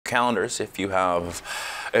calendars if you have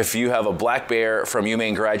a black bear from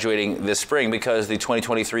UMaine graduating this spring, because the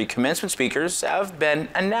 2023 commencement speakers have been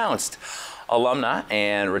announced. Alumna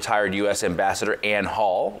and retired U.S. Ambassador Ann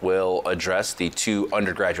Hall will address the two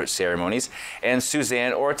undergraduate ceremonies, and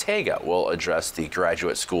Suzanne Ortega will address the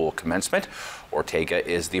graduate school commencement. Ortega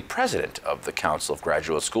is the president of the Council of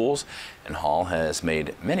Graduate Schools, and Hall has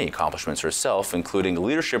made many accomplishments herself, including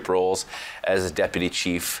leadership roles as Deputy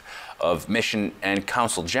Chief of Mission and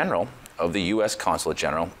Consul General of the U.S. Consulate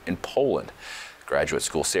General in Poland. Graduate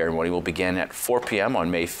school ceremony will begin at 4 p.m.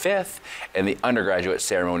 on May 5th, and the undergraduate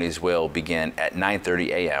ceremonies will begin at 9:30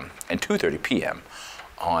 a.m. and 2:30 p.m.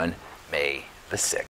 on May the 6th.